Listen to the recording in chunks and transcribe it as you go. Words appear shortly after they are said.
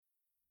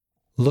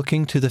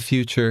Looking to the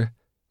future,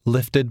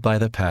 lifted by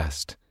the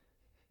past.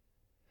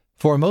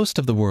 For most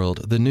of the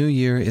world, the new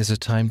year is a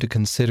time to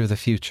consider the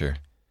future,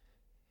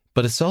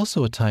 but it's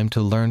also a time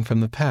to learn from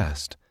the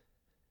past.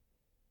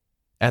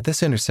 At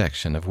this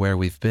intersection of where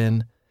we've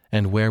been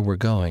and where we're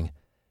going,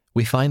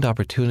 we find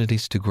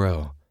opportunities to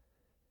grow.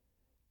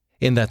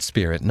 In that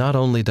spirit, not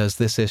only does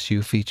this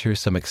issue feature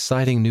some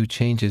exciting new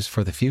changes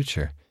for the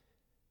future,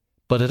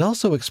 but it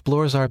also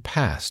explores our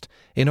past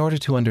in order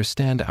to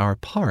understand our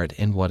part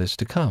in what is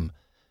to come.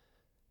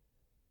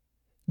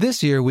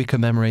 This year we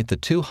commemorate the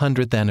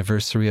 200th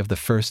anniversary of the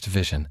First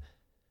Vision.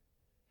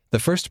 The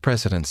First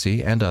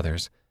Presidency and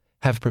others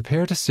have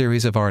prepared a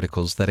series of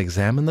articles that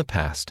examine the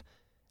past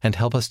and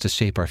help us to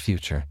shape our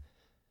future.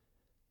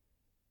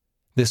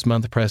 This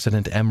month,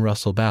 President M.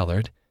 Russell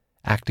Ballard,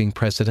 acting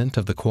president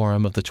of the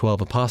Quorum of the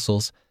 12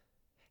 Apostles,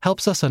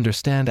 helps us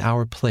understand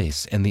our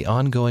place in the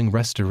ongoing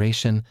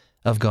restoration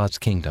of God's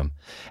kingdom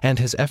and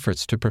his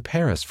efforts to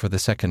prepare us for the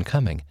second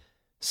coming.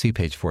 See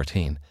page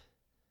 14.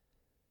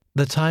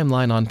 The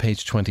timeline on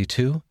page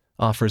 22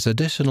 offers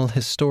additional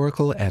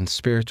historical and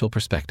spiritual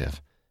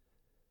perspective.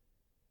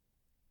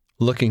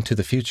 Looking to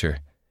the future,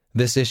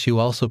 this issue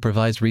also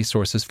provides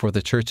resources for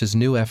the Church's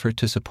new effort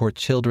to support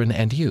children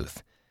and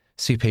youth.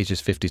 See pages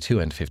 52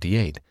 and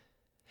 58.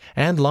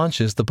 And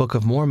launches the Book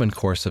of Mormon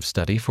course of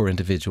study for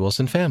individuals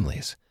and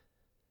families.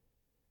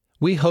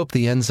 We hope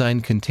the Ensign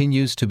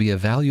continues to be a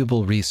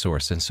valuable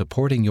resource in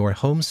supporting your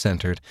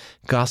home-centered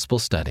gospel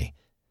study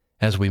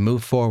as we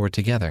move forward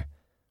together,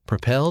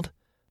 propelled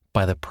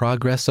by the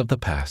progress of the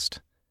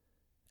past.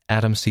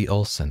 Adam C.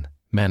 Olson,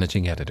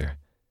 Managing Editor.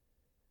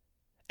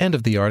 End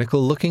of the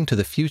article Looking to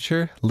the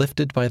Future,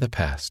 Lifted by the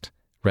Past,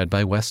 read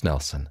by Wes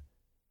Nelson.